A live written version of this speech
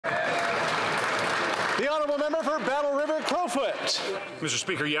honourable member for Battle River Crowfoot. Mr.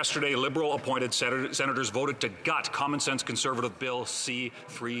 Speaker, yesterday Liberal-appointed senators voted to gut Common Sense Conservative Bill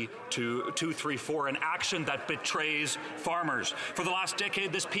C-234, an action that betrays farmers. For the last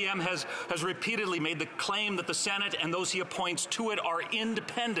decade, this PM has repeatedly made the claim that the Senate and those he appoints to it are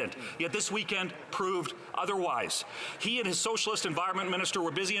independent, yet this weekend proved otherwise. He and his Socialist Environment Minister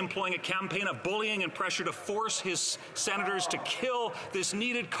were busy employing a campaign of bullying and pressure to force his senators to kill this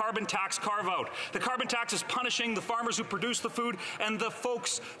needed carbon tax carve-out. The carbon tax is punishing the farmers who produce the food and the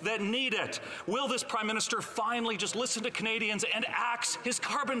folks that need it. Will this Prime Minister finally just listen to Canadians and axe his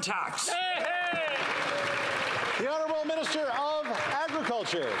carbon tax? Hey, hey. The Honourable Minister of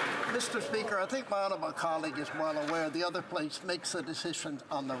Agriculture. Mr. Speaker, I think my honourable colleague is well aware the other place makes a decision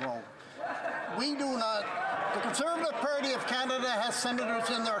on their own. We do not. The Conservative Party of Canada has senators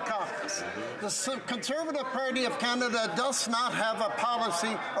in their caucus. The Conservative Party of Canada does not have a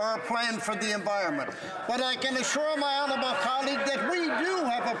policy or a plan for the environment. But I can assure my honourable colleague that we do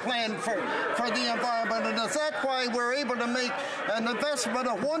have a plan for the environment, and that's why we're able to make an investment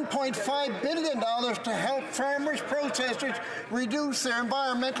of $1.5 billion to help farmers, processors reduce their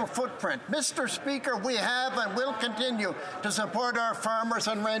environmental footprint. Mr. Speaker, we have and will continue to support our farmers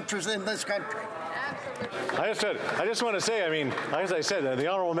and ranchers in this country. I just want to say, I mean, as I said, the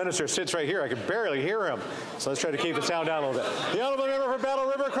Honourable Minister sits right here. I can barely hear him. So let's try to keep the sound down a little bit. The Honourable Member for Battle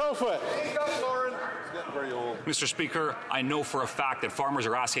River Crowfoot. Mr. Speaker, I know for a fact that farmers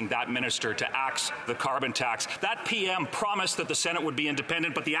are asking that minister to axe the carbon tax. That PM promised that the Senate would be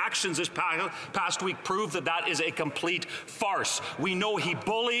independent, but the actions this past week proved that that is a complete farce. We know he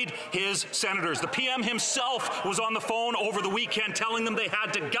bullied his senators. The PM himself was on the phone over the weekend telling them they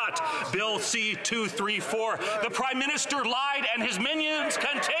had to gut Bill C-234. The Prime Minister lied, and his minions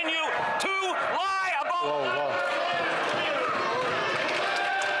continue to lie about Whoa.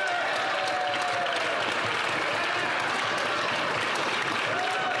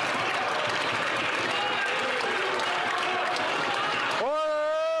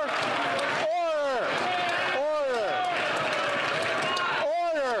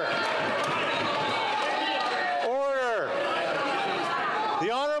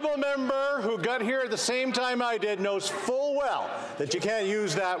 Here at the same time I did knows full well that you can't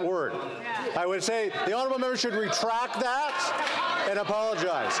use that word. I would say the Honourable Member should retract that and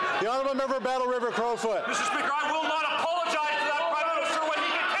apologize. The Honourable Member of Battle River Crowfoot. Mr. Speaker, I will not apologize to that Prime Minister when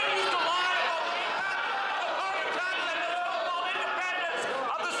he continues to lie about the independence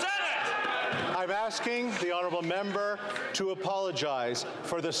of the Senate. I'm asking the Honourable Member to apologize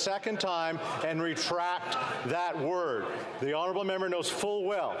for the second time and retract that word. The Honourable Member knows full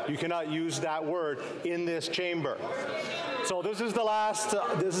well you cannot use that word in this chamber. So this is the last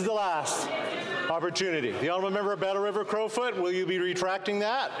opportunity. The Honourable Member of Battle River Crowfoot, will you be retracting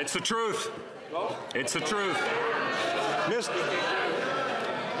that? It's the truth. It's the truth.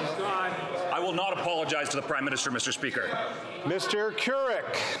 I will not apologize to the Prime Minister, Mr. Speaker. Mr.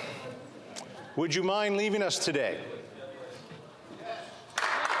 Couric, would you mind leaving us today?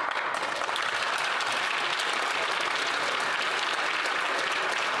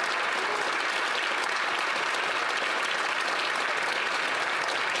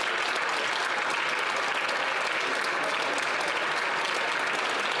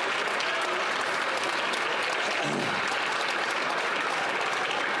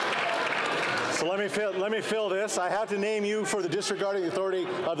 So let me fill this. I have to name you for the disregarding the authority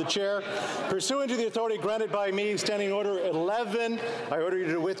of the chair. Pursuant to the authority granted by me, Standing Order 11, I order you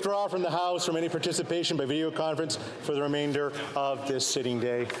to withdraw from the House from any participation by video conference for the remainder of this sitting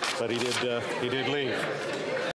day. But he did leave.